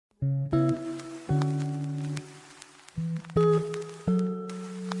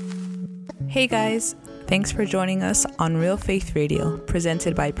Hey guys, thanks for joining us on Real Faith Radio,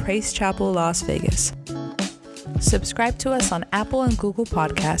 presented by Praise Chapel Las Vegas. Subscribe to us on Apple and Google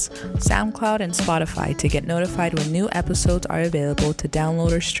Podcasts, SoundCloud, and Spotify to get notified when new episodes are available to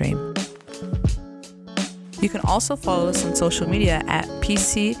download or stream. You can also follow us on social media at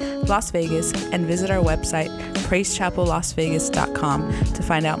PC Las Vegas and visit our website, praisechapellasvegas.com, to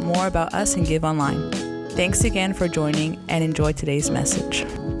find out more about us and give online. Thanks again for joining and enjoy today's message.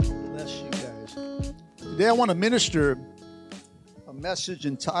 Bless you guys. Today I want to minister a message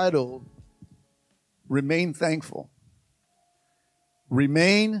entitled, Remain Thankful.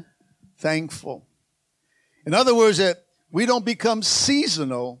 Remain thankful. In other words, that we don't become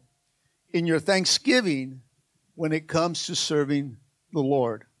seasonal in your thanksgiving when it comes to serving the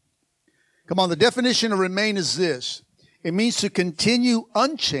Lord. Come on, the definition of remain is this. It means to continue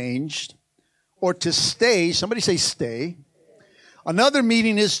unchanged or to stay. Somebody say stay. Another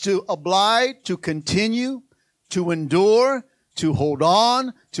meaning is to abide, to continue, to endure, to hold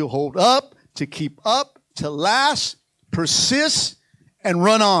on, to hold up, to keep up, to last, persist, and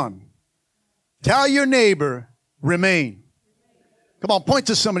run on. Tell your neighbor, remain. Come on, point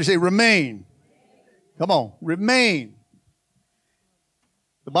to somebody, say remain. Come on, remain.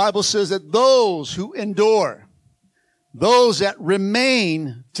 The Bible says that those who endure, those that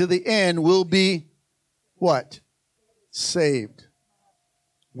remain to the end will be what? Saved.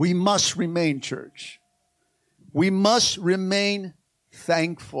 We must remain, church. We must remain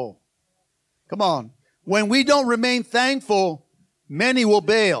thankful. Come on. When we don't remain thankful, many will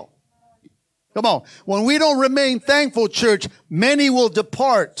bail. Come on. When we don't remain thankful, church, many will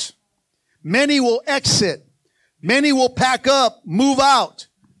depart. Many will exit. Many will pack up, move out,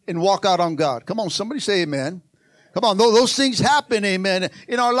 and walk out on God. Come on, somebody say amen. Come on, those things happen, amen,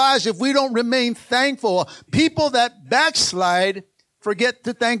 in our lives if we don't remain thankful. People that backslide forget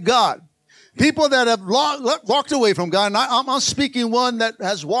to thank God. People that have walked away from God, and I'm speaking one that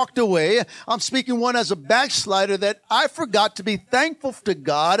has walked away. I'm speaking one as a backslider that I forgot to be thankful to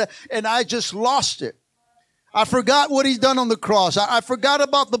God, and I just lost it. I forgot what He's done on the cross. I forgot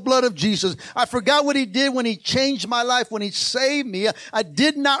about the blood of Jesus. I forgot what He did when He changed my life, when He saved me. I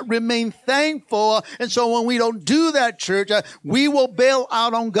did not remain thankful. And so when we don't do that, church, we will bail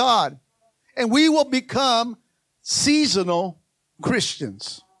out on God. And we will become seasonal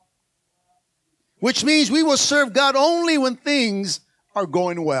Christians. Which means we will serve God only when things are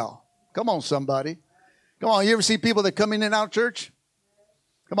going well. Come on, somebody. Come on, you ever see people that come in and out church?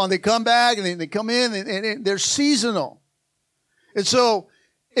 Come on, they come back and they come in and they're seasonal. And so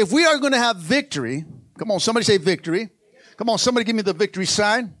if we are going to have victory, come on, somebody say victory. Come on, somebody give me the victory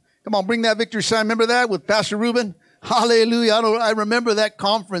sign. Come on, bring that victory sign. Remember that with Pastor Ruben? Hallelujah. I remember that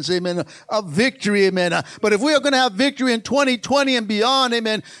conference, amen, of victory, amen. But if we are going to have victory in 2020 and beyond,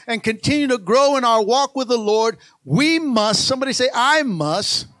 amen, and continue to grow in our walk with the Lord, we must, somebody say, I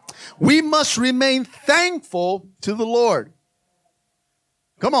must, we must remain thankful to the Lord.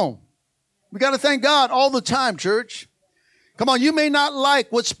 Come on. We got to thank God all the time, church. Come on. You may not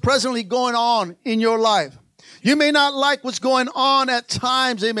like what's presently going on in your life. You may not like what's going on at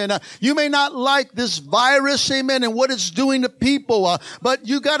times, amen. You may not like this virus, amen, and what it's doing to people. But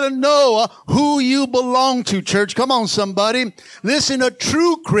you got to know who you belong to, church. Come on, somebody. Listen, a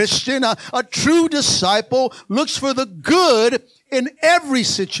true Christian, a true disciple looks for the good in every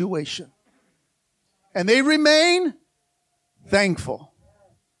situation. And they remain thankful.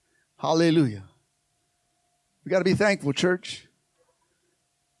 Hallelujah. We got to be thankful, church.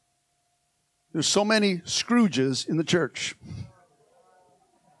 There's so many Scrooges in the church.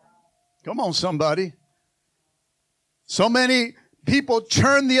 Come on, somebody. So many people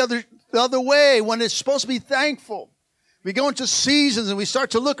turn the other way when it's supposed to be thankful. We go into seasons and we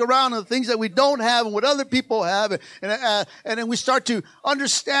start to look around at the things that we don't have and what other people have. And then we start to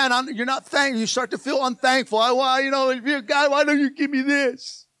understand you're not thankful. You start to feel unthankful. If you're a guy, why don't you give me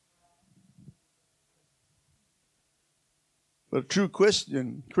this? But a true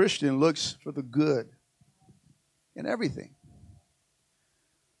Christian looks for the good in everything.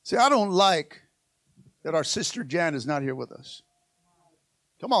 See, I don't like that our sister Jan is not here with us.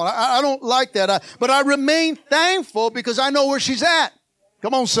 Come on, I don't like that. But I remain thankful because I know where she's at.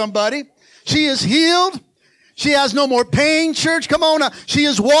 Come on, somebody. She is healed. She has no more pain, church. Come on. She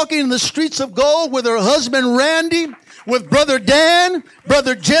is walking in the streets of gold with her husband Randy, with brother Dan,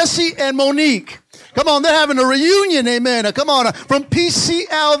 brother Jesse, and Monique. Come on, they're having a reunion, amen. Come on, from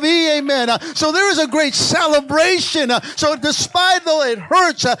PCLV, amen. So there is a great celebration. So despite though it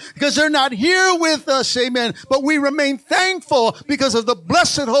hurts because they're not here with us, amen, but we remain thankful because of the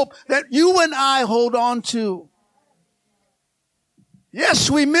blessed hope that you and I hold on to. Yes,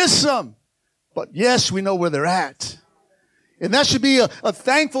 we miss them. But yes, we know where they're at. And that should be a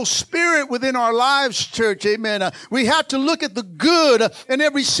thankful spirit within our lives, church. Amen. We have to look at the good in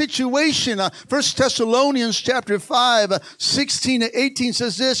every situation. 1 Thessalonians chapter 5, 16 to 18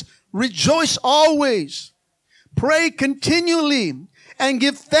 says this, rejoice always, pray continually, and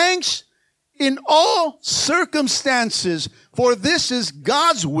give thanks in all circumstances, for this is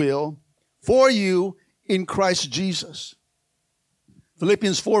God's will for you in Christ Jesus.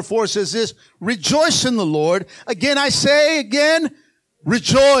 Philippians 4:4 says this, rejoice in the Lord. Again, I say again,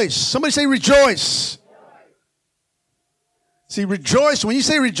 rejoice. Somebody say rejoice. See, rejoice, when you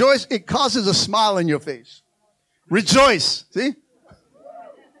say rejoice, it causes a smile on your face. Rejoice. See?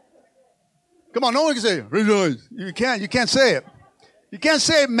 Come on, no one can say rejoice. You can't say it. You can't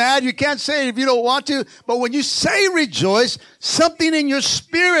say it mad. You can't say it if you don't want to. But when you say rejoice, something in your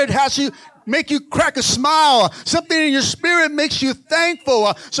spirit has to make you crack a smile. Something in your spirit makes you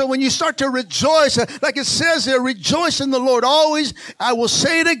thankful. So when you start to rejoice, like it says there, rejoice in the Lord always. I will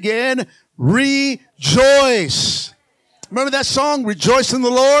say it again, rejoice. Remember that song, Rejoice in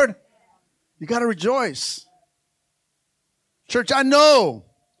the Lord? You got to rejoice. Church, I know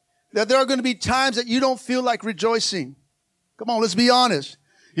that there are going to be times that you don't feel like rejoicing. Come on, let's be honest.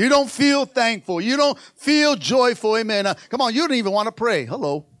 You don't feel thankful. You don't feel joyful. Amen. Come on, you don't even want to pray.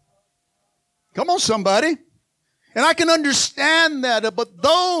 Hello. Come on, somebody. And I can understand that, but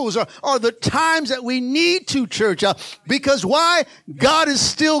those are the times that we need to, church. Because why? God is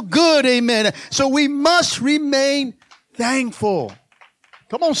still good, amen. So we must remain thankful.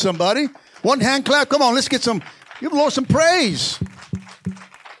 Come on, somebody. One hand clap. Come on, let's give the Lord some praise.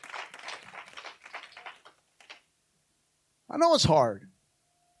 I know it's hard.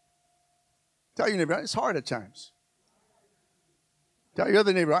 Tell your neighbor, it's hard at times. Tell your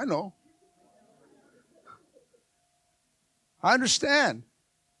other neighbor, I know. I understand.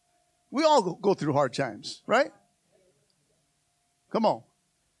 We all go through hard times, right? Come on.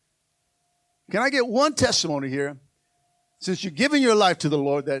 Can I get one testimony here? Since you're giving your life to the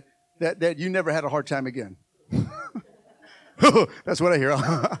Lord, that you never had a hard time again. That's what I hear.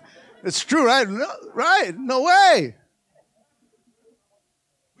 It's true, right? No, right? No way.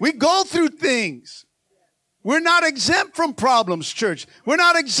 We go through things. We're not exempt from problems, church. We're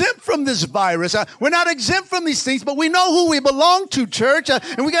not exempt from this virus. We're not exempt from these things, but we know who we belong to, church.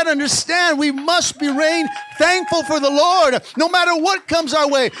 And we got to understand we must remain thankful for the Lord no matter what comes our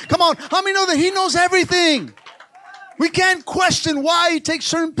way. Come on, how many know that He knows everything? We can't question why He takes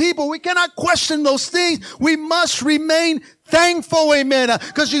certain people. We cannot question those things. We must remain thankful, amen.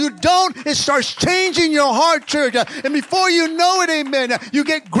 Because you don't, it starts changing your heart, church. And before you know it, amen, you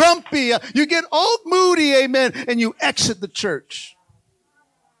get grumpy, you get all moody, amen, and you exit the church.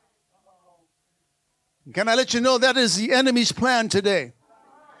 Can I let you know that is the enemy's plan today?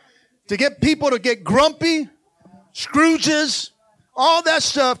 To get people to get grumpy, Scrooges, all that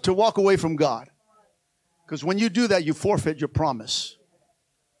stuff, to walk away from God. Because when you do that, you forfeit your promise.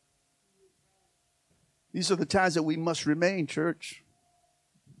 These are the times that we must remain, church.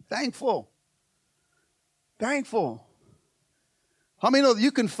 Thankful. Thankful. How many know that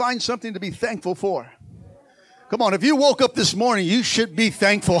you can find something to be thankful for? Come on, if you woke up this morning, you should be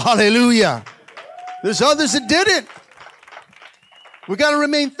thankful. Hallelujah. There's others that didn't. We got to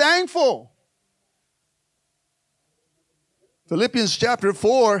remain thankful. Philippians chapter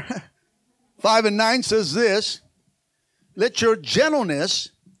 4, 5 and 9 says this, let your gentleness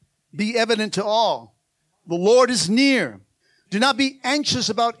be evident to all. The Lord is near. Do not be anxious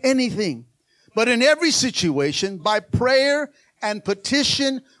about anything, but in every situation, by prayer and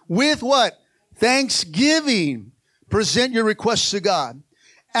petition with what? Thanksgiving. Present your requests to God.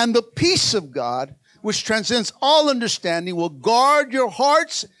 And the peace of God, which transcends all understanding, will guard your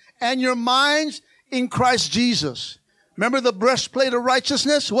hearts and your minds in Christ Jesus. Remember the breastplate of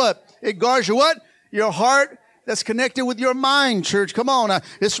righteousness? What? It guards your what? Your heart that's connected with your mind, church. Come on.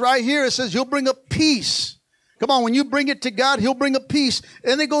 It's right here. It says you'll bring a peace. Come on. When you bring it to God, He'll bring a peace.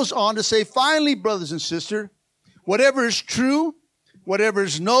 And it goes on to say, finally, brothers and sisters, whatever is true, whatever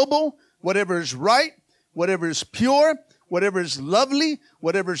is noble, whatever is right, whatever is pure, whatever is lovely,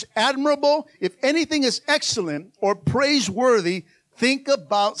 whatever is admirable, if anything is excellent or praiseworthy, think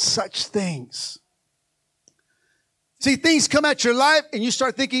about such things. See, things come at your life and you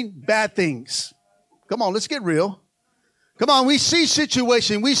start thinking bad things. Come on, let's get real. Come on, we see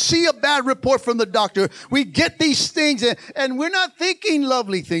situation. We see a bad report from the doctor. We get these things and we're not thinking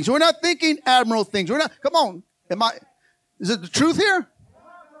lovely things. We're not thinking admirable things. Come on. Is it the truth here?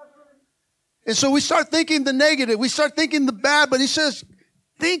 And so we start thinking the negative. We start thinking the bad, but He says,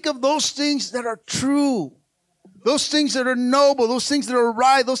 think of those things that are true. those things that are noble, those things that are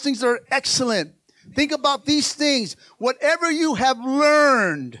right, those things that are excellent. Think about these things. Whatever you have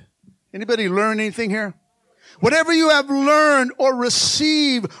learned. Anybody learn anything here? Whatever you have learned or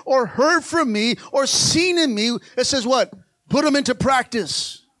received or heard from me or seen in me, it says what? Put them into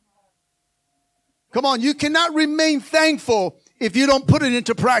practice. Come on, you cannot remain thankful if you don't put it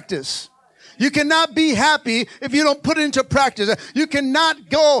into practice. You cannot be happy if you don't put it into practice. You cannot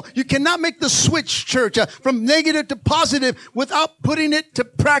make the switch, church, from negative to positive without putting it to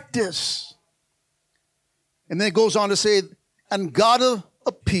practice. And then it goes on to say, and God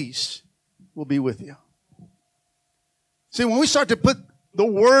of peace will be with you. See, when we start to put the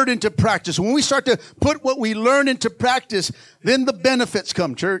word into practice, when we start to put what we learn into practice, then the benefits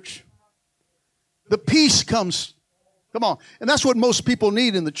come, church. The peace comes. Come on. And that's what most people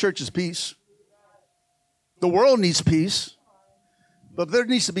need in the church is peace. The world needs peace, but there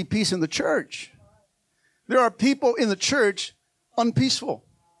needs to be peace in the church. There are people in the church unpeaceful,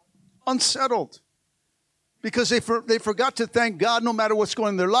 unsettled, because they forgot to thank God no matter what's going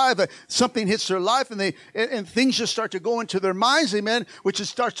on in their life. Something hits their life and things just start to go into their minds, amen, which it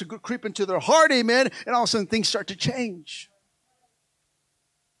starts to creep into their heart, amen, and all of a sudden things start to change.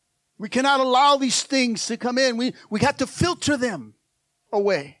 We cannot allow these things to come in. We got to filter them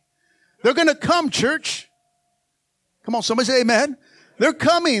away. They're going to come, church. Come on, somebody say amen. They're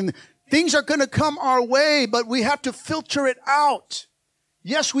coming. Things are going to come our way, but we have to filter it out.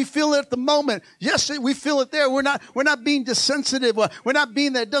 Yes, we feel it at the moment. Yes, we feel it there. We're not being desensitive. We're not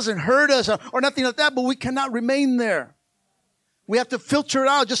being that it doesn't hurt us or nothing like that, but we cannot remain there. We have to filter it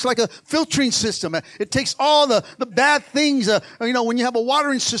out just like a filtering system. It takes all the bad things, when you have a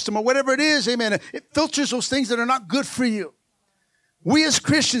watering system or whatever it is, amen, it filters those things that are not good for you. We as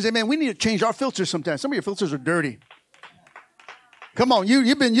Christians, amen, we need to change our filters sometimes. Some of your filters are dirty. Come on,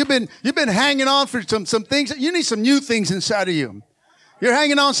 you've been hanging on for some things. You need some new things inside of you. You're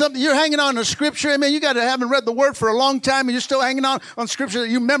hanging on something. You're hanging on a scripture. Amen. You haven't read the word for a long time, and you're still hanging on scripture that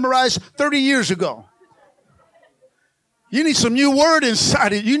you memorized 30 years ago. You need some new word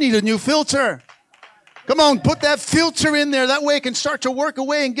inside it. You need a new filter. Come on, put that filter in there. That way it can start to work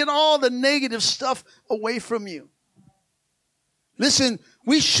away and get all the negative stuff away from you. Listen,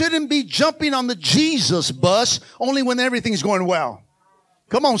 we shouldn't be jumping on the Jesus bus only when everything's going well.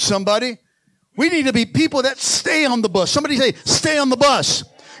 Come on, somebody. We need to be people that stay on the bus. Somebody say, stay on the bus.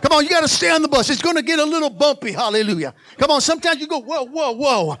 Come on, you got to stay on the bus. It's going to get a little bumpy. Hallelujah. Come on, sometimes you go, whoa, whoa,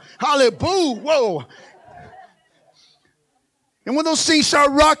 whoa. Hallelujah, boo, whoa. And when those things start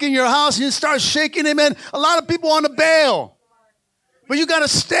rocking your house and you start shaking, amen, a lot of people want to bail. But you got to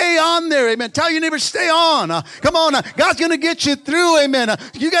stay on there, amen. Tell your neighbor, stay on. Come on, God's going to get you through, amen.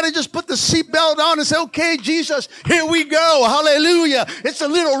 You got to just put the seatbelt on and say, okay, Jesus, here we go. Hallelujah. It's a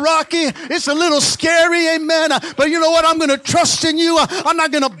little rocky. It's a little scary, amen. But you know what? I'm going to trust in you. I'm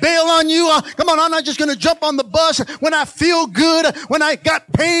not going to bail on you. Come on, I'm not just going to jump on the bus when I feel good, when I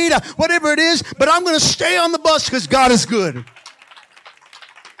got paid, whatever it is. But I'm going to stay on the bus because God is good.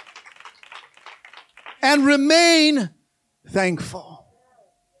 And remain thankful.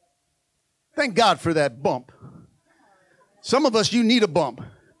 Thank God for that bump. Some of us, you need a bump.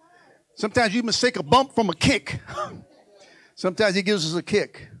 Sometimes you mistake a bump from a kick. Sometimes he gives us a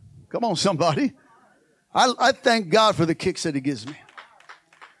kick. Come on, somebody. I thank God for the kicks that he gives me.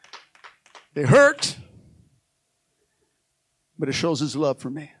 They hurt, but it shows his love for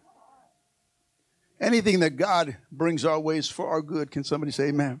me. Anything that God brings our ways for our good, can somebody say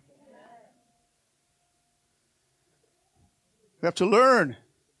amen? We have to learn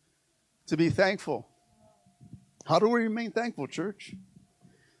to be thankful. How do we remain thankful, church?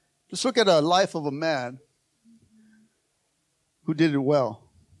 Just look at a life of a man who did it well.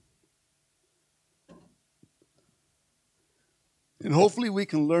 And hopefully we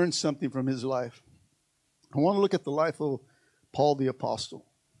can learn something from his life. I want to look at the life of Paul the Apostle.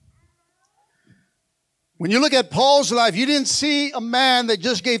 When you look at Paul's life, you didn't see a man that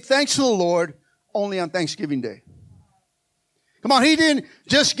just gave thanks to the Lord only on Thanksgiving Day. Come on, he didn't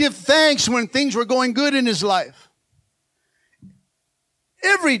just give thanks when things were going good in his life.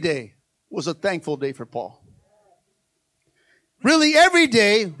 Every day was a thankful day for Paul. Really, every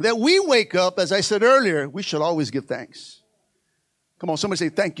day that we wake up, as I said earlier, we should always give thanks. Come on, somebody say,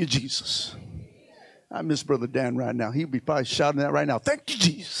 thank you, Jesus. I miss Brother Dan right now. He'd be probably shouting that right now. Thank you,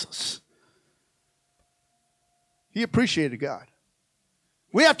 Jesus. He appreciated God.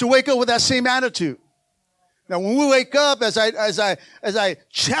 We have to wake up with that same attitude. Now, when we wake up, as I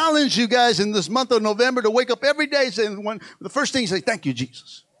challenge you guys in this month of November to wake up every day, the first thing you say, thank you,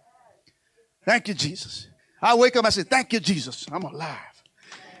 Jesus. Thank you, Jesus. I wake up, I say, thank you, Jesus. I'm alive.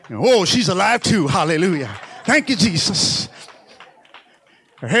 And, oh, she's alive too. Hallelujah. Thank you, Jesus.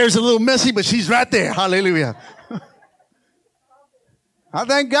 Her hair's a little messy, but she's right there. Hallelujah. I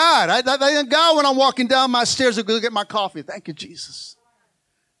thank God. I thank God when I'm walking down my stairs to go get my coffee. Thank you, Jesus.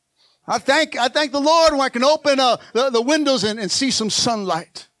 I thank the Lord when I can open the windows and see some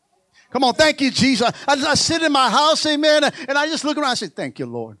sunlight. Come on, thank you, Jesus. I sit in my house, amen, and I just look around and say, thank you,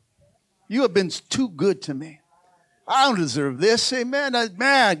 Lord. You have been too good to me. I don't deserve this, amen.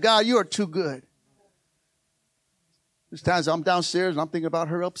 Man, God, you are too good. There's times I'm downstairs and I'm thinking about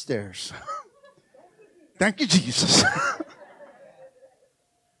her upstairs. Thank you, Jesus.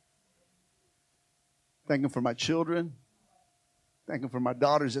 Thank Him for my children. Thank Him for my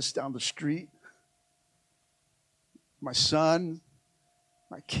daughters just down the street. My son,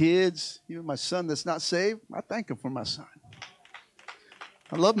 my kids, even my son that's not saved. I thank Him for my son.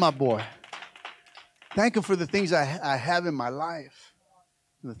 I love my boy. Thank Him for the things I have in my life.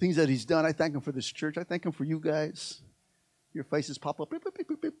 The things that He's done. I thank Him for this church. I thank Him for you guys. Your faces pop up.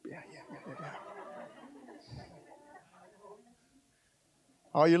 Yeah.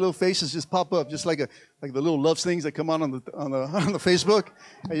 All your little faces just pop up, just like the little love things that come on the Facebook.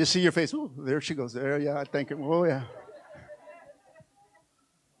 And you see your face. Oh, there she goes. There, yeah. I thank Him. Oh, yeah.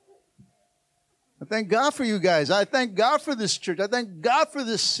 I thank God for you guys. I thank God for this church. I thank God for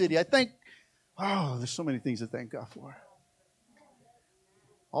this city. There's so many things to thank God for.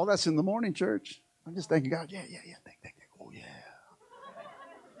 All that's in the morning, church. I'm just thanking God. Yeah. Thank. Oh, yeah.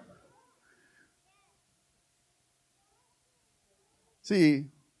 See,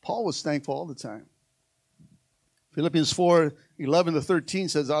 Paul was thankful all the time. Philippians 4:11-13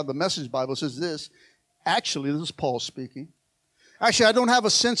 says, out of the Message Bible says this. Actually, this is Paul speaking. Actually, I don't have a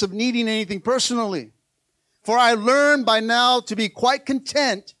sense of needing anything personally. For I learned by now to be quite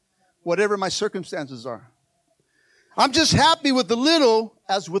content, whatever my circumstances are. I'm just happy with the little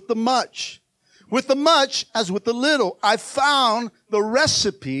as with the much. With the much as with the little. I found the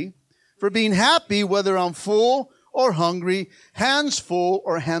recipe for being happy whether I'm full or hungry, hands full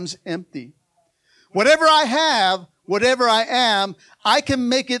or hands empty. Whatever I have, whatever I am, I can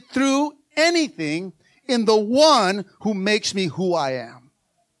make it through anything in the one who makes me who I am.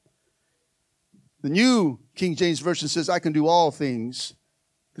 The New King James Version says, I can do all things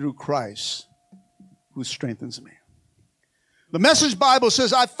through Christ who strengthens me. The Message Bible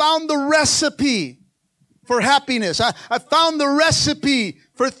says, I found the recipe for happiness. I found the recipe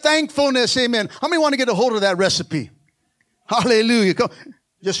for thankfulness. Amen. How many want to get a hold of that recipe? Hallelujah. Go.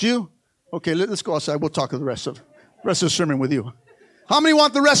 Just you? Okay, let's go outside. We'll talk the rest of the sermon with you. How many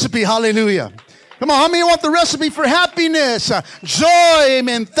want the recipe? Hallelujah. Come on, how many want the recipe for happiness, joy,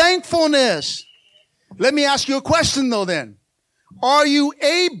 amen, thankfulness? Let me ask you a question though then. Are you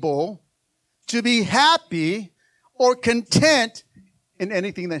able to be happy or content in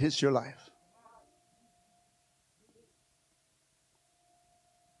anything that hits your life?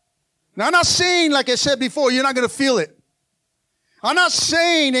 Now, I'm not saying, like I said before, you're not going to feel it. I'm not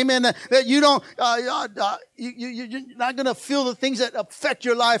saying, amen, that you don't, you're not going to feel the things that affect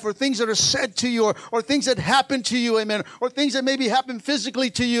your life or things that are said to you or things that happen to you, amen, or things that maybe happen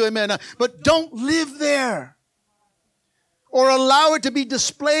physically to you, amen. But don't live there or allow it to be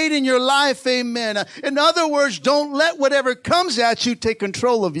displayed in your life, amen. In other words, don't let whatever comes at you take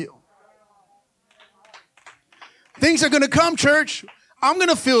control of you. Things are going to come, church. I'm going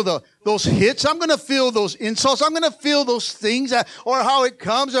to feel those hits. I'm going to feel those insults. I'm going to feel those things or how it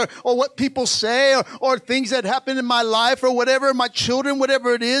comes or what people say or things that happen in my life or whatever, my children,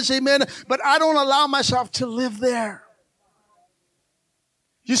 whatever it is. Amen. But I don't allow myself to live there.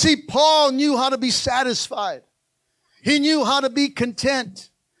 You see, Paul knew how to be satisfied. He knew how to be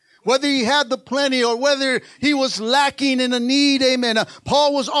content. Whether he had the plenty or whether he was lacking in a need. Amen.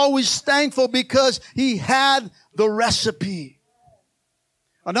 Paul was always thankful because he had the recipe.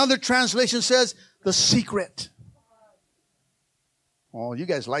 Another translation says, the secret. Oh, you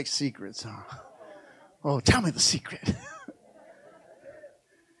guys like secrets, huh? Oh, tell me the secret.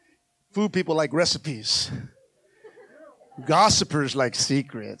 Food people like recipes. Gossipers like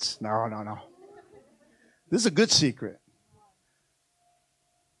secrets. No. This is a good secret.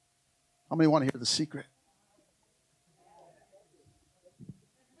 How many want to hear the secret?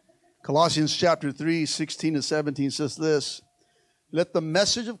 Colossians chapter 3, 16-17 says this. Let the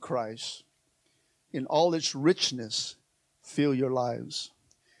message of Christ in all its richness fill your lives.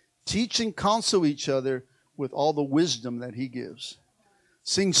 Teach and counsel each other with all the wisdom that he gives.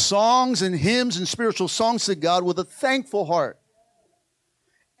 Sing songs and hymns and spiritual songs to God with a thankful heart.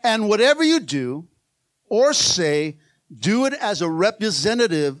 And whatever you do or say, do it as a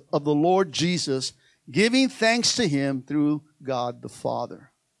representative of the Lord Jesus, giving thanks to him through God the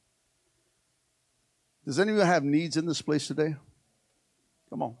Father. Does anyone have needs in this place today?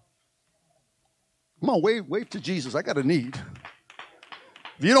 Come on. Come on, wave to Jesus. I got a need.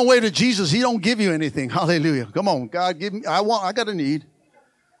 If you don't wave to Jesus, he don't give you anything. Hallelujah. Come on, God, give me. I got a need.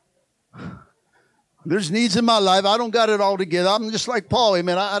 There's needs in my life. I don't got it all together. I'm just like Paul,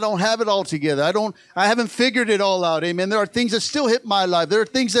 amen. I don't have it all together. I haven't figured it all out, amen. There are things that still hit my life. There are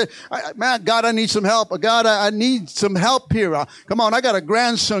things that, God, I need some help. God, I need some help here. Come on, I got a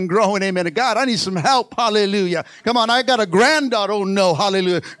grandson growing, amen. God, I need some help, hallelujah. Come on, I got a granddaughter, oh no,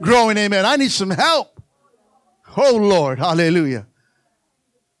 hallelujah, growing, amen. I need some help. Oh Lord, hallelujah.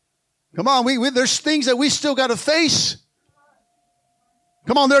 Come on, there's things that we still got to face.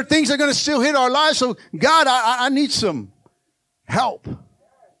 Come on, there are things that are going to still hit our lives. So, God, I need some help.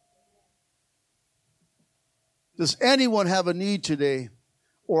 Does anyone have a need today?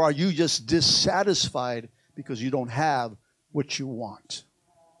 Or are you just dissatisfied because you don't have what you want?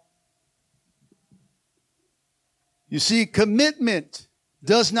 You see, commitment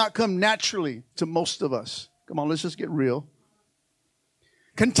does not come naturally to most of us. Come on, let's just get real.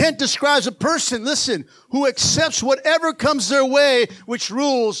 Content describes a person, listen, who accepts whatever comes their way, which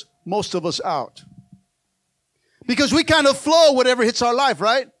rules most of us out. Because we kind of flow whatever hits our life,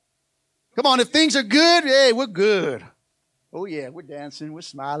 right? Come on, if things are good, hey, we're good. Oh yeah, we're dancing, we're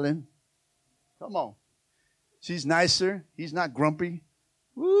smiling. Come on. She's nicer, he's not grumpy.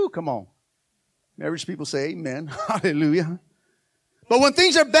 Woo, come on. Marriage people say amen, hallelujah. But when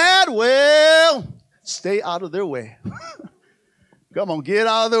things are bad, well, stay out of their way. Come on, get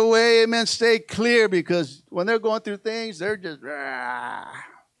out of the way, amen. Stay clear, because when they're going through things, they're just, rah.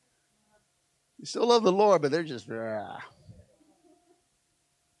 You still love the Lord, but they're just, rah.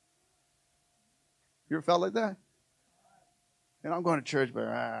 You ever felt like that? And I'm going to church, but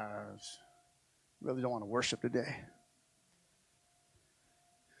I really don't want to worship today.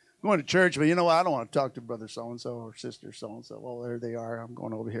 I'm going to church, but you know what? I don't want to talk to brother so-and-so or sister so-and-so. Oh, there they are. I'm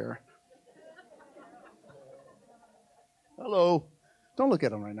going over here. Hello. Don't look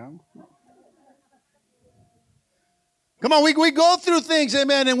at them right now. Come on, we go through things,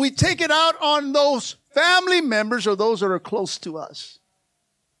 amen, and we take it out on those family members or those that are close to us.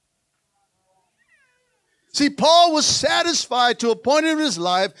 See, Paul was satisfied to a point in his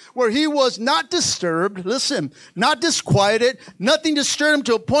life where he was not disturbed, listen, not disquieted, nothing disturbed him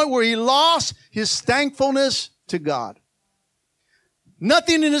to a point where he lost his thankfulness to God.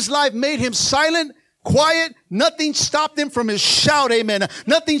 Nothing in his life made him silent, quiet. Nothing stopped him from his shout, amen.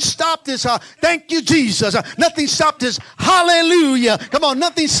 Nothing stopped his thank you, Jesus. Nothing stopped his hallelujah. Come on,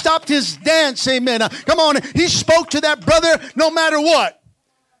 nothing stopped his dance, amen. Come on, he spoke to that brother no matter what.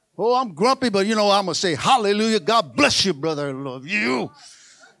 Oh, I'm grumpy, but you know, I'm going to say hallelujah. God bless you, brother. I love you.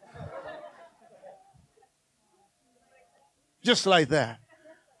 Just like that.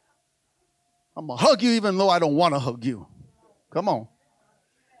 I'm going to hug you even though I don't want to hug you. Come on.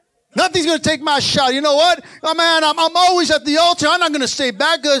 Nothing's going to take my shout. You know what? Oh, man, I'm always at the altar. I'm not going to stay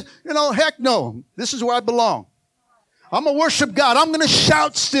back because, you know, heck no. This is where I belong. I'm going to worship God. I'm going to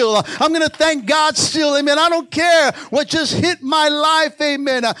shout still. I'm going to thank God still. Amen. I don't care what just hit my life.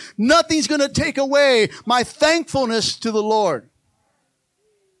 Amen. Nothing's going to take away my thankfulness to the Lord.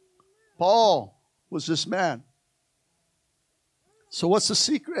 Paul was this man. So what's the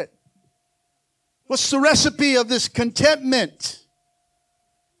secret? What's the recipe of this contentment?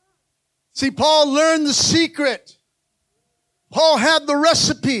 See, Paul learned the secret. Paul had the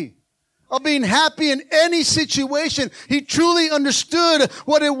recipe of being happy in any situation. He truly understood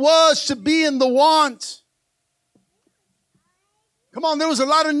what it was to be in the want. Come on, there was a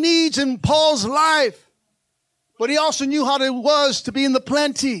lot of needs in Paul's life, but he also knew how it was to be in the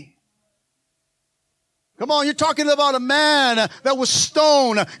plenty. Come on, you're talking about a man that was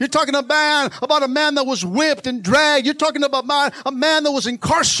stoned. You're talking about a man that was whipped and dragged. You're talking about a man that was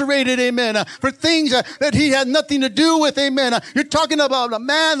incarcerated, amen, for things that he had nothing to do with, amen. You're talking about a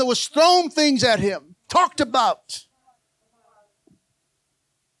man that was thrown things at him, talked about.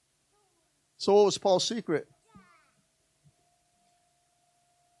 So what was Paul's secret?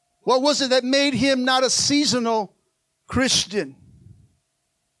 What was it that made him not a seasonal Christian?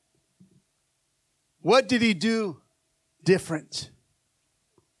 What did he do different?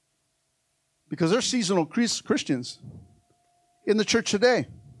 Because there's seasonal Christians in the church today.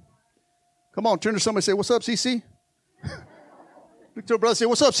 Come on, turn to somebody and say, what's up, CC? Look to a brother and say,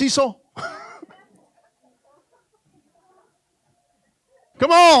 what's up, Cecil?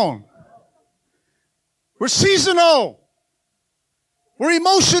 Come on. We're seasonal. We're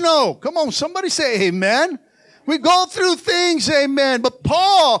emotional. Come on, somebody say amen. We go through things, amen. But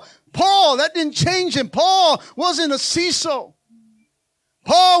Paul, that didn't change him. Paul wasn't a Cecil.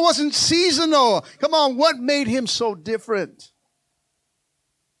 Paul wasn't seasonal. Come on, what made him so different?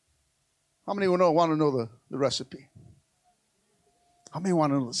 How many want to know the recipe? How many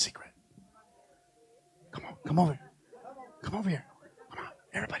want to know the secret? Come on, come over here. Come over here. Come on,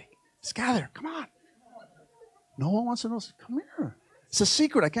 everybody. Let's gather. Come on. No one wants to know. Come here. It's a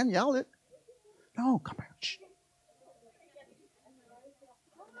secret. I can't yell it. No, come here. Shh.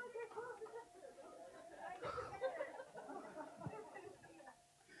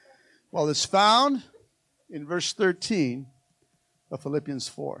 Well, it's found in verse 13 of Philippians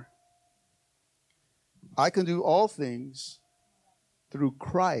 4. I can do all things through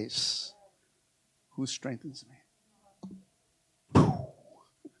Christ who strengthens me.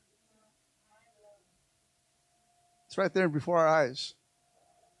 It's right there before our eyes.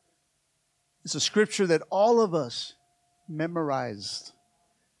 It's a scripture that all of us memorized.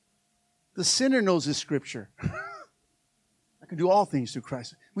 The sinner knows this scripture. I can do all things through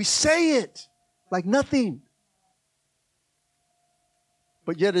Christ. We say it like nothing.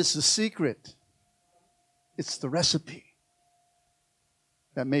 But yet it's the secret. It's the recipe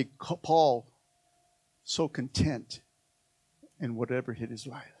that made Paul so content in whatever hit his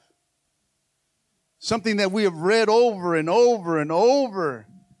life. Something that we have read over and over and over.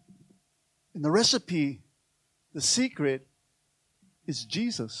 And the recipe, the secret, is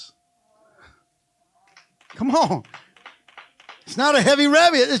Jesus. Come on. It's not a heavy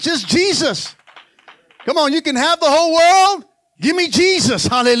rabbit. It's just Jesus. Come on, you can have the whole world. Give me Jesus.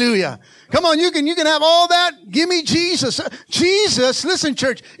 Hallelujah. Come on, you can have all that. Give me Jesus. Jesus, listen,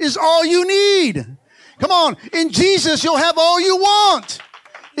 church, is all you need. Come on, in Jesus, you'll have all you want.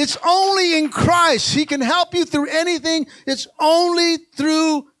 It's only in Christ. He can help you through anything. It's only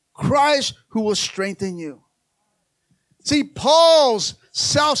through Christ who will strengthen you. See, Paul's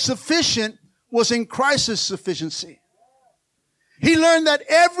self-sufficient was in Christ's sufficiency. He learned that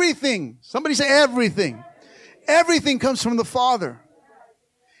everything, somebody say everything comes from the Father.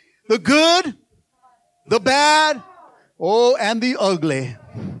 The good, the bad, and the ugly.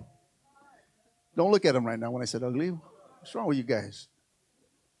 Don't look at him right now when I said ugly. What's wrong with you guys?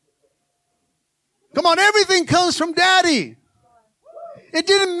 Come on, everything comes from Daddy. It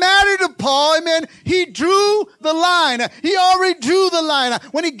didn't matter to Paul, amen. He drew the line. He already drew the line.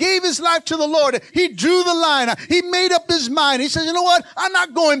 When he gave his life to the Lord, he drew the line. He made up his mind. He says, you know what? I'm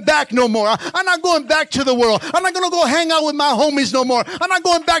not going back no more. I'm not going back to the world. I'm not going to go hang out with my homies no more. I'm not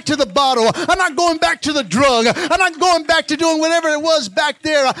going back to the bottle. I'm not going back to the drug. I'm not going back to doing whatever it was back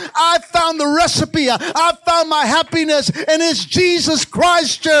there. I found the recipe. I found my happiness, and it's Jesus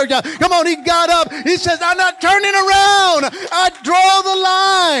Christ, church. Come on, he got up. He says, I'm not turning around. I draw the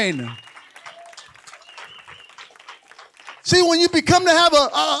line. See, when you become to have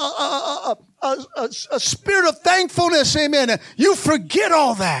a spirit of thankfulness, amen, you forget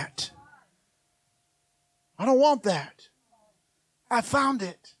all that. I don't want that. I found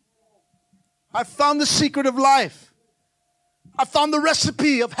it. I found the secret of life. I found the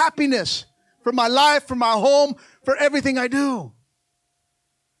recipe of happiness for my life, for my home, for everything I do.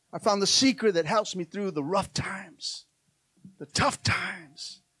 I found the secret that helps me through the rough times, the tough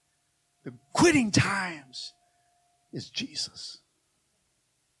times, the quitting times, is Jesus.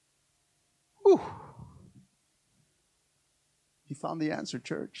 Whew. He found the answer,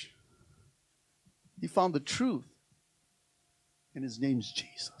 church. He found the truth, and his name's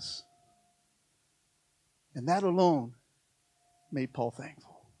Jesus. And that alone made Paul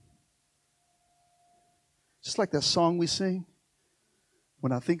thankful. Just like that song we sing,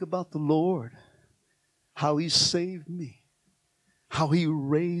 when I think about the Lord, how he saved me, how he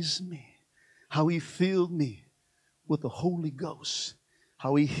raised me, how he filled me with the Holy Ghost,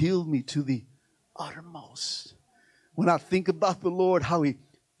 how he healed me to the uttermost. When I think about the Lord, how he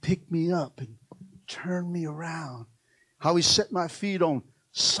picked me up and turned me around, how he set my feet on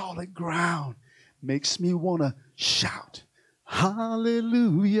solid ground, makes me want to shout,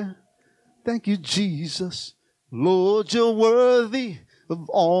 hallelujah. Thank you, Jesus. Lord, you're worthy of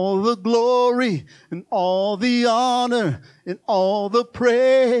all the glory and all the honor and all the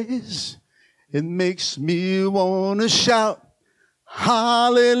praise. It makes me want to shout,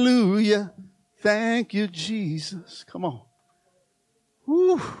 hallelujah. Thank you, Jesus. Come on.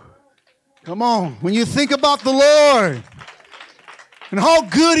 Whew. Come on. When you think about the Lord and how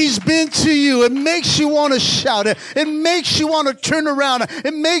good he's been to you, it makes you want to shout. It makes you want to turn around.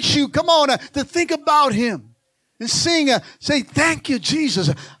 It makes you, come on, to think about him and sing, say, thank you,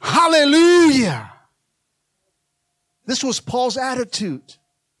 Jesus. Hallelujah. This was Paul's attitude,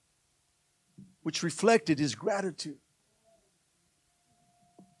 which reflected his gratitude.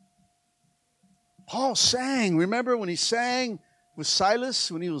 Paul sang. Remember when he sang with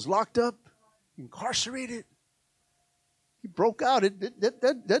Silas when he was locked up, incarcerated. He broke out.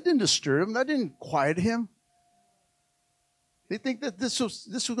 That didn't disturb him. That didn't quiet him. They think that this was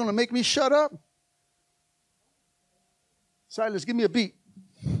going to make me shut up. Silas, give me a beat.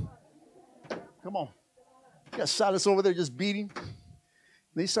 Come on. You got Silas over there just beating.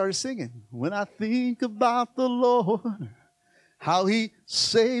 They started singing. When I think about the Lord, how he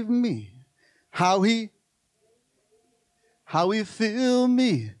saved me, how he filled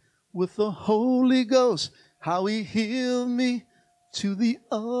me with the Holy Ghost, how he healed me to the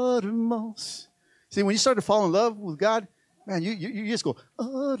uttermost. See, when you start to fall in love with God, man, you just go,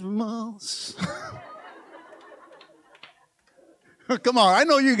 uttermost. Come on, I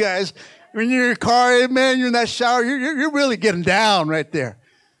know you guys. When you're in your car, man, you're in that shower, you're really getting down right there.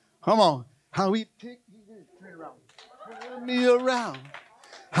 Come on. How he picked me, turn around, turn me around.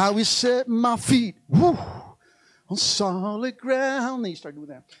 How he set my feet, woo, on solid ground. Then you start doing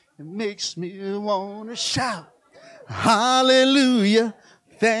that. It makes me want to shout, hallelujah.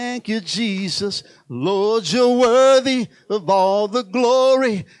 Thank you, Jesus. Lord, you're worthy of all the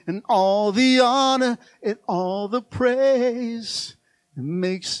glory and all the honor and all the praise. It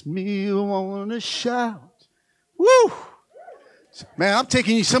makes me want to shout. Woo! Man, I'm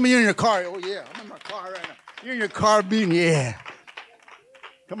taking you, some of you in your car. Oh, yeah, I'm in my car right now. You're in your car beating, yeah.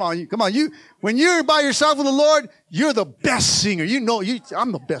 Come on. When you're by yourself with the Lord, you're the best singer. You know,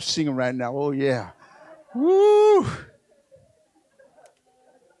 I'm the best singer right now. Oh, yeah. Woo!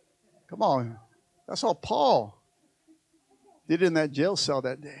 Come on. That's all Paul did in that jail cell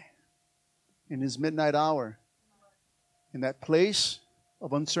that day. In his midnight hour. In that place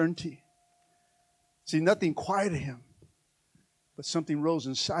of uncertainty. See, nothing quieted him. But something rose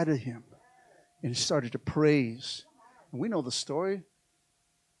inside of him. And he started to praise. And we know the story.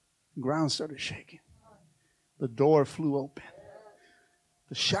 The ground started shaking. The door flew open.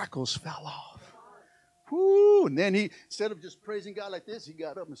 The shackles fell off. Woo! And then he, instead of just praising God like this, he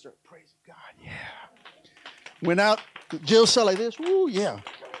got up and started praising God. Yeah. Went out the jail cell like this. Woo, yeah.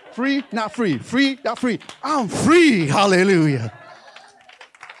 Free, not free. Free, not free. I'm free. Hallelujah.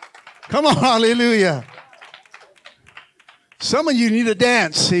 Come on, hallelujah. Some of you need to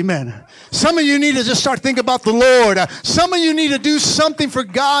dance. Amen. Some of you need to just start thinking about the Lord. Some of you need to do something for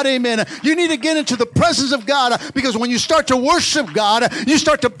God. Amen. You need to get into the presence of God because when you start to worship God, you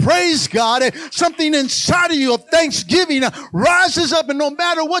start to praise God, something inside of you of thanksgiving rises up, and no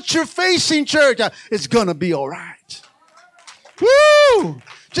matter what you're facing, church, it's going to be all right. Woo!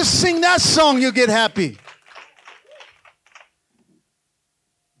 Just sing that song, you'll get happy.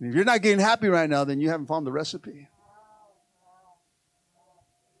 If you're not getting happy right now, then you haven't found the recipe.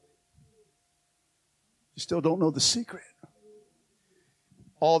 You still don't know the secret.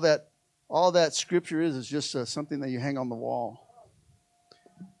 All that scripture is just something that you hang on the wall.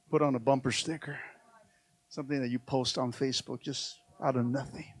 Put on a bumper sticker. Something that you post on Facebook just out of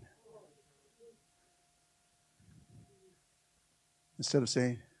nothing. Instead of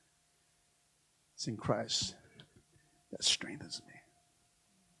saying, it's in Christ that strengthens me.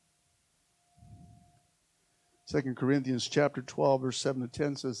 2 Corinthians chapter 12, verse 7 to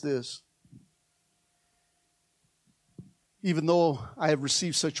 10 says this. Even though I have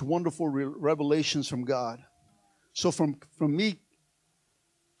received such wonderful revelations from God, so to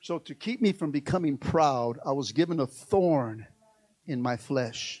keep me from becoming proud, I was given a thorn in my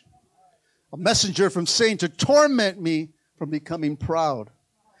flesh, a messenger from Satan to torment me from becoming proud.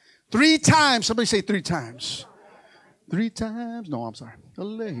 3 times, somebody say 3 times. 3 times, no, I'm sorry, a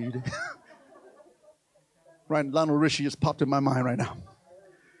lady. Right, Lionel Richie just popped in my mind right now.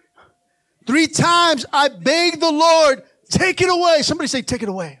 3 times I begged the Lord, take it away. Somebody say, take it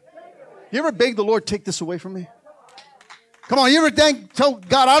away. You ever beg the Lord, take this away from me? Come on, you ever tell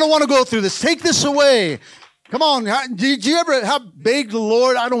God, I don't want to go through this. Take this away. Come on, did you ever have begged the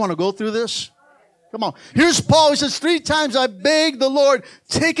Lord, I don't want to go through this? Come on. Here's Paul. He says, 3 times I begged the Lord,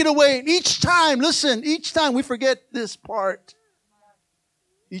 take it away. And each time, listen, each time we forget this part.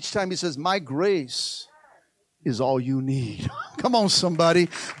 Each time he says, my grace is all you need. Come on, somebody.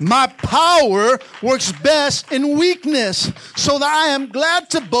 My power works best in weakness, so that I am glad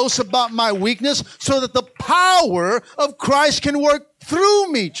to boast about my weakness, so that the power of Christ can work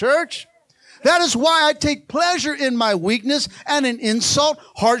through me, church. That is why I take pleasure in my weakness and in insult,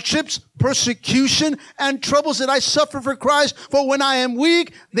 hardships, persecution, and troubles that I suffer for Christ. For when I am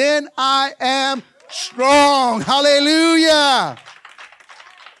weak, then I am strong. Hallelujah.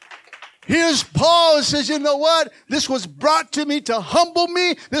 Here's Paul who says, you know what? This was brought to me to humble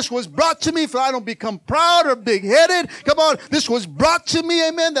me. This was brought to me for I don't become proud or big-headed. Come on. This was brought to me,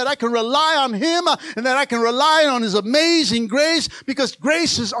 amen, that I can rely on him and that I can rely on his amazing grace, because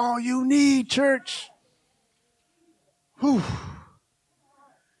grace is all you need, church. Whew.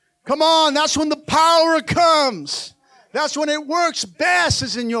 Come on. That's when the power comes. That's when it works best,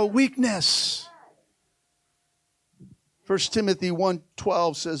 is in your weakness. 1 Timothy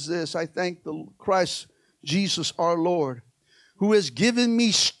 1:12 says this, I thank the Christ Jesus our Lord, who has given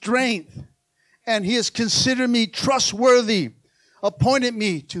me strength, and he has considered me trustworthy, appointed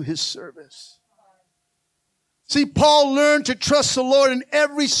me to his service. See, Paul learned to trust the Lord in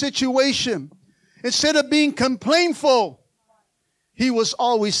every situation. Instead of being complainful, he was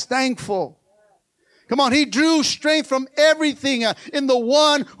always thankful. Come on, he drew strength from everything in the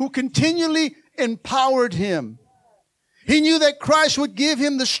one who continually empowered him. He knew that Christ would give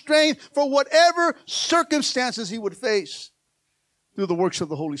him the strength for whatever circumstances he would face through the works of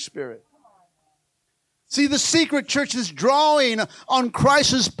the Holy Spirit. See, the secret, church, is drawing on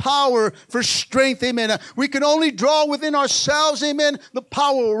Christ's power for strength, amen. We can only draw within ourselves, amen. The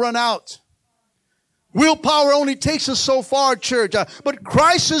power will run out. Willpower only takes us so far, church. But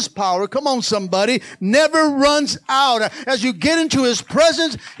Christ's power, come on somebody, never runs out. As you get into his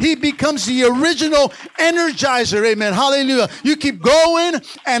presence, he becomes the original energizer. Amen. Hallelujah. You keep going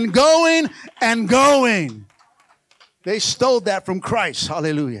and going and going. They stole that from Christ.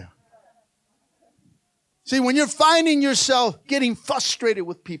 Hallelujah. See, when you're finding yourself getting frustrated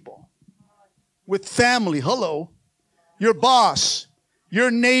with people, with family, hello, your boss,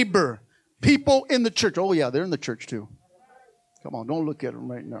 your neighbor, people in the church. Oh, yeah, they're in the church too. Come on, don't look at them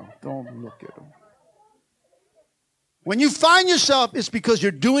right now. Don't look at them. When you find yourself, it's because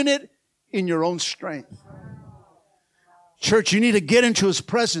you're doing it in your own strength. Church, you need to get into his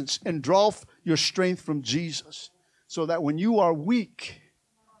presence and draw your strength from Jesus, so that when you are weak,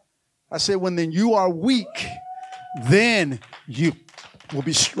 I say when then you are weak, then you will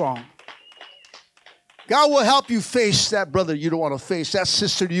be strong. God will help you face that brother you don't want to face, that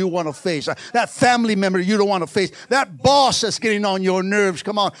sister you want to face, that family member you don't want to face, that boss that's getting on your nerves.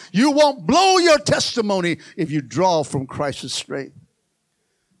 Come on. You won't blow your testimony if you draw from Christ's strength.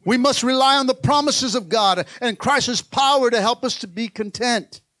 We must rely on the promises of God and Christ's power to help us to be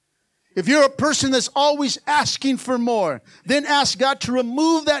content. If you're a person that's always asking for more, then ask God to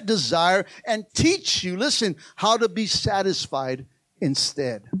remove that desire and teach you, listen, how to be satisfied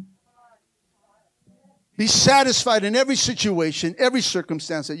instead. Be satisfied in every situation, every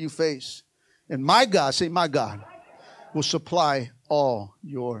circumstance that you face. And my God, say my God, will supply all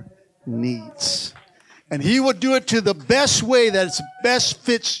your needs. And he will do it to the best way that best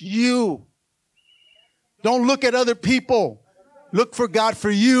fits you. Don't look at other people. Look for God for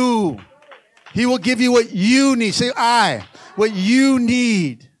you. He will give you what you need. Say I. What you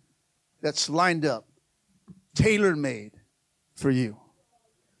need. That's lined up. Tailor-made for you.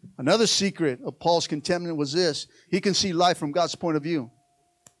 Another secret of Paul's contentment was this. He can see life from God's point of view.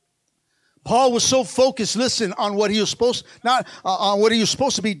 Paul was so focused, listen, on what he was supposed, not on what he was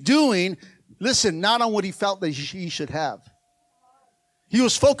supposed to be doing. Listen, not on what he felt that he should have. He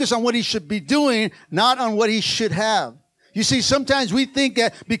was focused on what he should be doing, not on what he should have. You see, sometimes we think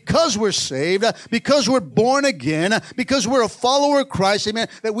that because we're saved, because we're born again, because we're a follower of Christ, amen,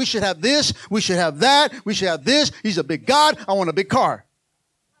 that we should have this, we should have that, we should have this. He's a big God. I want a big car.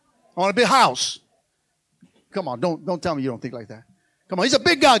 I want a big house. Come on, don't tell me you don't think like that. Come on, he's a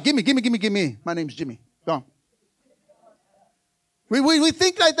big God. Give me. My name's Jimmy. Go on. We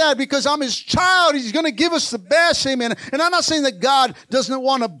think like that because I'm his child. He's going to give us the best, amen. And I'm not saying that God doesn't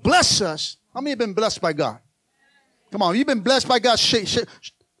want to bless us. How many have been blessed by God? Come on, you've been blessed by God.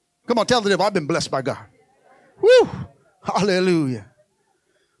 Come on, tell the devil, I've been blessed by God. Woo! Hallelujah.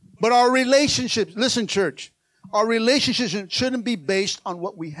 But our relationships, listen, church, our relationships shouldn't be based on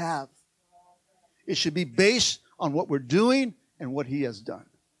what we have. It should be based on what we're doing and what he has done.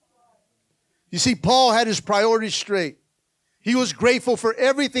 You see, Paul had his priorities straight. He was grateful for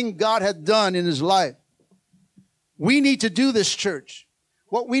everything God had done in his life. We need to do this, church.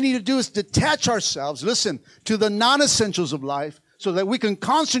 What we need to do is detach ourselves, listen, to the non-essentials of life so that we can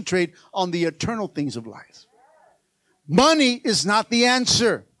concentrate on the eternal things of life. Money is not the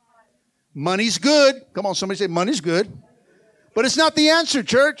answer. Money's good. Come on, somebody say money's good. But it's not the answer,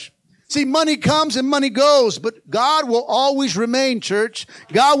 church. See, money comes and money goes, but God will always remain, church.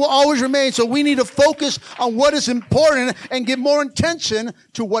 God will always remain. So we need to focus on what is important and give more attention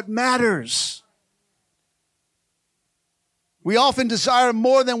to what matters. We often desire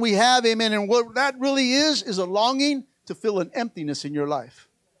more than we have, amen. And what that really is a longing to fill an emptiness in your life.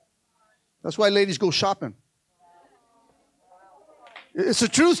 That's why ladies go shopping. It's the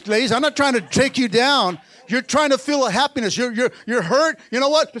truth, ladies. I'm not trying to take you down. You're trying to feel a happiness. You're hurt. You know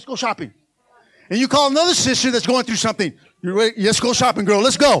what? Let's go shopping. And you call another sister that's going through something. You're ready? Let's go shopping, girl.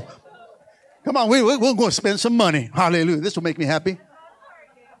 Let's go. Come on, we're going to spend some money. Hallelujah. This will make me happy.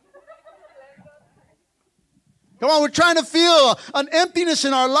 Come on, we're trying to feel an emptiness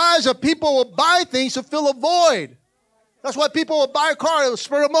in our lives that people will buy things to fill a void. That's why people will buy a car at a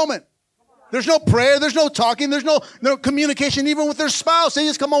spur of a moment. There's no prayer, there's no talking, there's no communication even with their spouse. They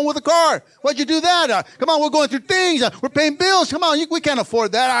just come on with a car. Why'd you do that? Come on, we're going through things. We're paying bills. Come on, we can't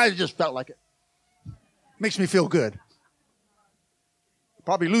afford that. I just felt like it. Makes me feel good.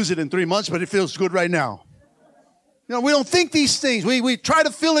 Probably lose it in 3 months, but it feels good right now. You know, we don't think these things. We try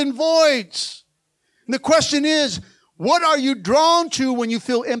to fill in voids. And the question is, what are you drawn to when you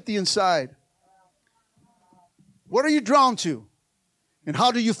feel empty inside? What are you drawn to? And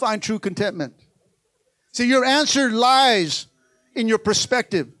how do you find true contentment? See, your answer lies in your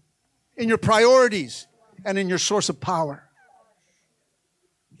perspective, in your priorities, and in your source of power.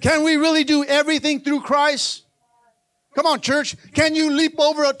 Can we really do everything through Christ? Come on, church. Can you leap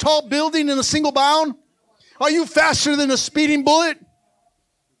over a tall building in a single bound? Are you faster than a speeding bullet?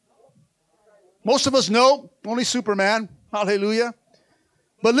 Most of us know. Only Superman. Hallelujah.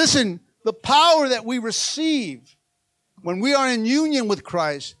 But listen, the power that we receive when we are in union with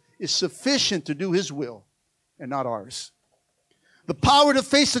Christ is sufficient to do His will and not ours. The power to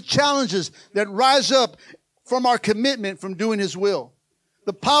face the challenges that rise up from our commitment from doing His will.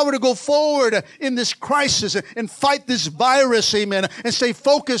 The power to go forward in this crisis and fight this virus, amen, and stay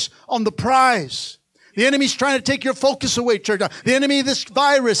focused on the prize. The enemy's trying to take your focus away, church. The enemy, this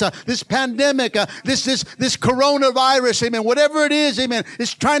virus, this pandemic, this coronavirus, amen, whatever it is, amen,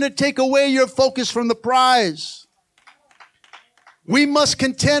 is trying to take away your focus from the prize. We must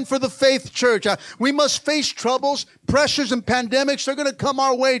contend for the faith, church. We must face troubles, pressures, and pandemics. They're going to come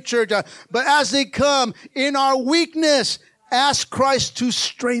our way, church. But as they come, in our weakness, ask Christ to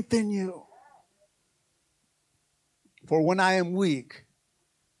strengthen you. For when I am weak,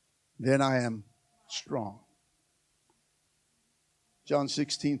 then I am strong. John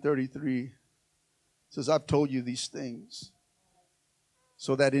 16:33 says, I've told you these things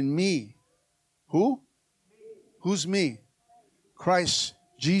so that in me, who? Who's me? Christ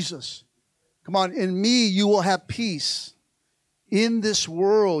Jesus. Come on, in me you will have peace. In this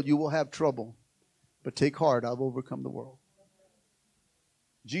world you will have trouble. But take heart, I've overcome the world.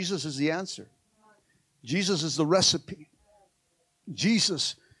 Jesus is the answer. Jesus is the recipe.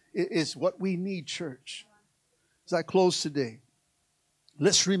 Jesus is what we need, church. As I close today,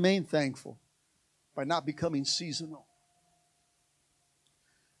 let's remain thankful by not becoming seasonal.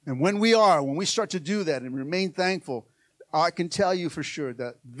 And when we start to do that and remain thankful, I can tell you for sure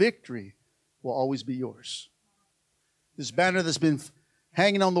that victory will always be yours. This banner that's been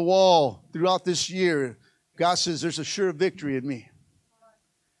hanging on the wall throughout this year, God says there's a sure victory in me.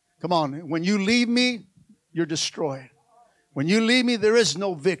 Come on, when you leave me, you're destroyed. When you leave me, there is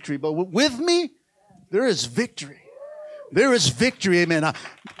no victory. But with me, there is victory. There is victory, amen.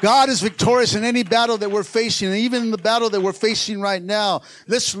 God is victorious in any battle that we're facing, and even in the battle that we're facing right now.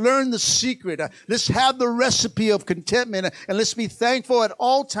 Let's learn the secret. Let's have the recipe of contentment, and let's be thankful at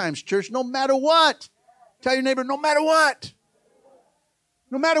all times, church, no matter what. Tell your neighbor, no matter what.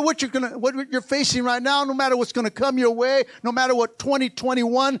 No matter what you're facing right now, no matter what's going to come your way, no matter what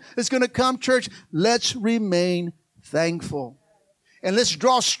 2021 is going to come, church, let's remain thankful. And let's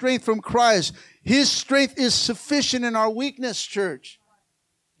draw strength from Christ. His strength is sufficient in our weakness, church.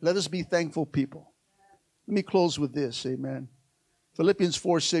 Let us be thankful people. Let me close with this, amen. Philippians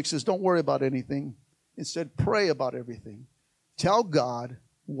 4:6 says, don't worry about anything. Instead, pray about everything. Tell God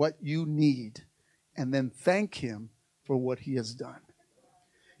what you need, and then thank Him for what He has done.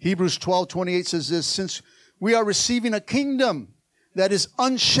 Hebrews 12:28 says this, since we are receiving a kingdom that is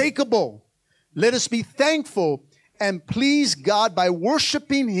unshakable, let us be thankful and please God by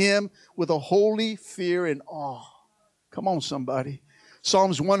worshiping Him with a holy fear and awe. Come on, somebody.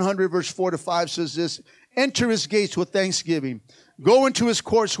 Psalms 100 verse 4-5 says this, enter His gates with thanksgiving. Go into His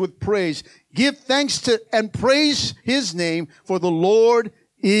courts with praise. Give thanks to and praise His name, for the Lord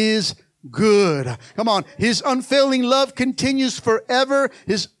is good. Come on. His unfailing love continues forever.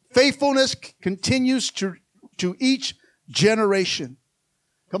 His faithfulness continues to each generation.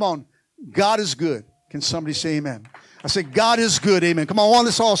 Come on. God is good. Can somebody say amen? I say God is good. Amen. Come on.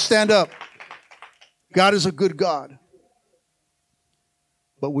 Let's all stand up. God is a good God.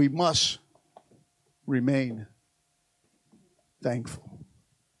 But we must remain thankful.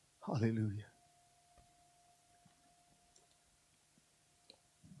 Hallelujah.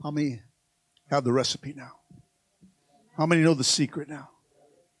 How many have the recipe now? How many know the secret now?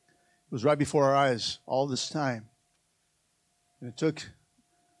 It was right before our eyes all this time. And it took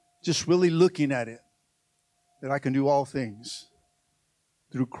just really looking at it that I can do all things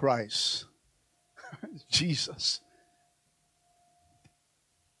through Christ, Jesus,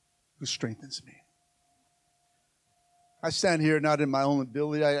 who strengthens me. I stand here not in my own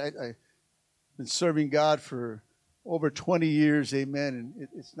ability. I've been serving God for over 20 years, amen, and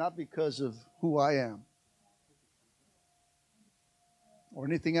it's not because of who I am or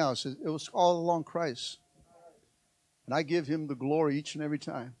anything else. It was all along Christ. And I give him the glory each and every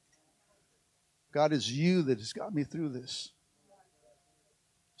time. God, it's you that has got me through this.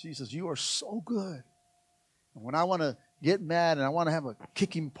 Jesus, you are so good. And when I want to get mad and I want to have a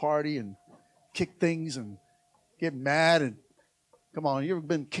kicking party and kick things and get mad and come on, you ever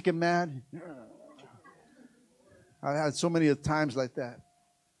been kicking mad? I've had so many times like that.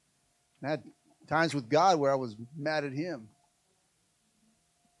 I had times with God where I was mad at him.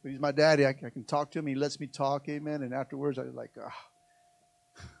 But he's my daddy. I can talk to him. He lets me talk, amen. And afterwards, I was like,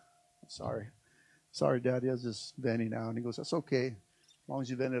 sorry. Sorry, Daddy. I was just venting out. And he goes, that's okay. As long as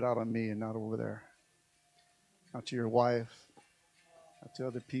you vent it out on me and not over there. Not to your wife. Not to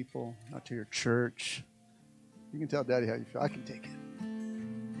other people. Not to your church. You can tell Daddy how you feel. I can take it.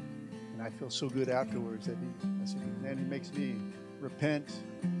 And I feel so good afterwards that he makes me repent